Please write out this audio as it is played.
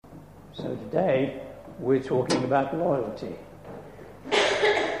So today we're talking about loyalty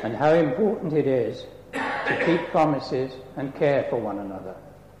and how important it is to keep promises and care for one another.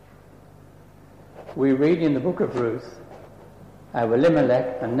 We read in the book of Ruth how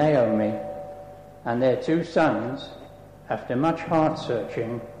Elimelech and Naomi and their 2 sons, after much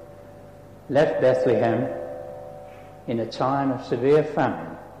heart-searching, left Bethlehem in a time of severe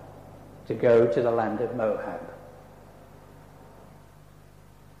famine to go to the land of Moab,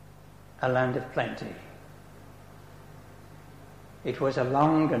 a land of plenty. It was a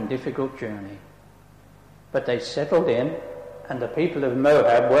long and difficult journey, but they settled in and the people of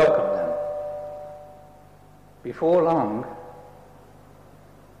Moab welcomed them. Before long,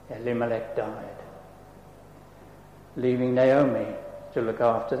 Elimelech died, leaving Naomi to look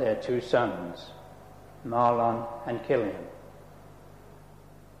after their 2 sons, Mahlon and Chilion.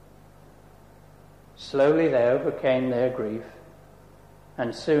 Slowly they overcame their grief,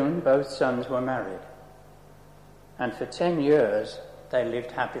 and soon both sons were married, and for 10 years they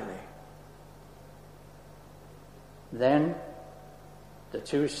lived happily. Then the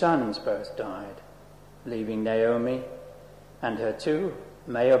 2 sons both died, leaving Naomi and her 2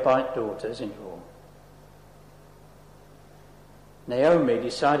 Moabite daughters-in-law. Naomi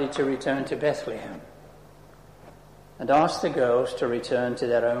decided to return to Bethlehem and asked the girls to return to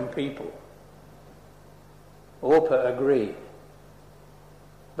their own people. Orpah agreed,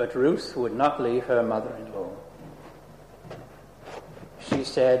 but Ruth would not leave her mother-in-law. She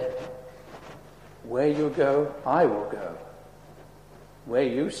said, "Where you go, I will go. Where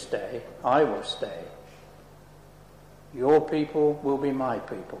you stay, I will stay. Your people will be my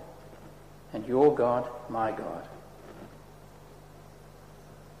people, and your God, my God.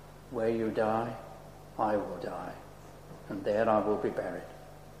 Where you die, I will die, and there I will be buried."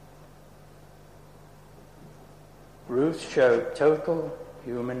 Ruth showed total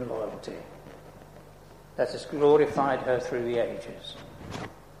human loyalty that has glorified her through the ages.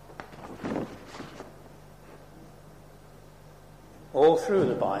 All through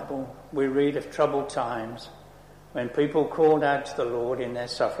the Bible, we read of troubled times when people called out to the Lord in their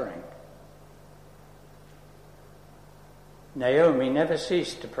suffering. Naomi never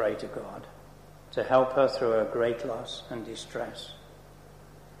ceased to pray to God to help her through her great loss and distress,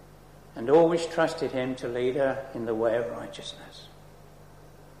 and always trusted him to lead her in the way of righteousness.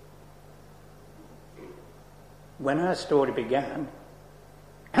 When her story began,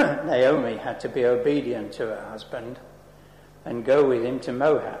 Naomi had to be obedient to her husband and go with him to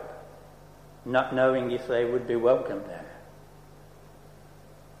Moab, not knowing if they would be welcomed there.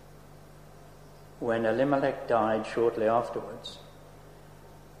 When Elimelech died shortly afterwards,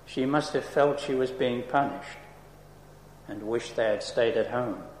 she must have felt she was being punished and wished they had stayed at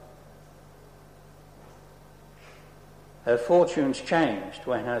home. Her fortunes changed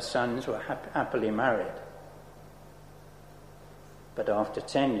when her sons were happily married. But after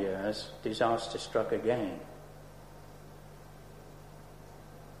 10 years, disaster struck again.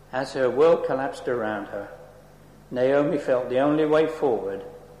 As her world collapsed around her, Naomi felt the only way forward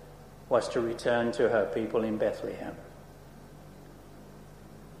was to return to her people in Bethlehem.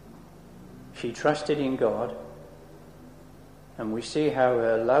 She trusted in God, and we see how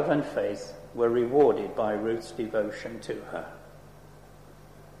her love and faith were rewarded by Ruth's devotion to her.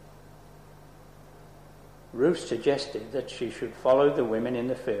 Ruth suggested that she should follow the women in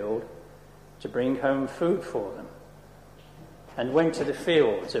the field to bring home food for them, and went to the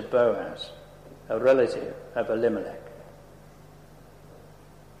fields of Boaz, a relative of Elimelech.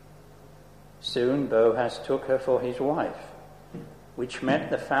 Soon Boaz took her for his wife, which meant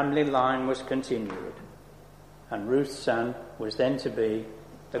the family line was continued, and Ruth's son was then to be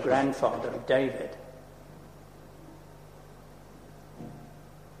the grandfather of David.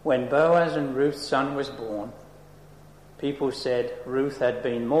 When Boaz and Ruth's son was born, people said Ruth had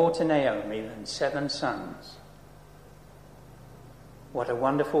been more to Naomi than 7 sons. What a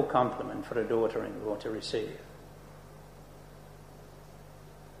wonderful compliment for a daughter-in-law to receive.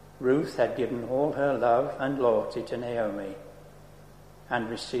 Ruth had given all her love and loyalty to Naomi and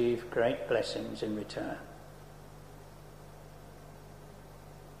received great blessings in return.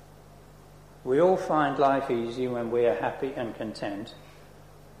 We all find life easy when we are happy and content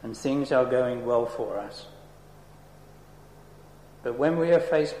and things are going well for us. But when we are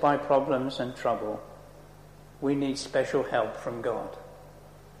faced by problems and trouble, we need special help from God.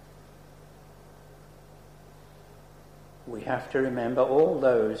 We have to remember all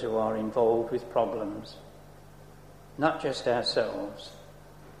those who are involved with problems, not just ourselves,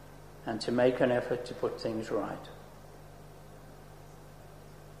 and to make an effort to put things right.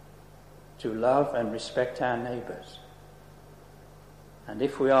 To love and respect our neighbours, And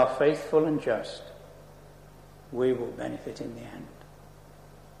if we are faithful and just, we will benefit in the end.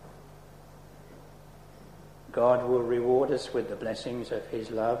 God will reward us with the blessings of his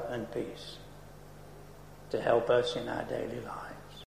love and peace to help us in our daily lives.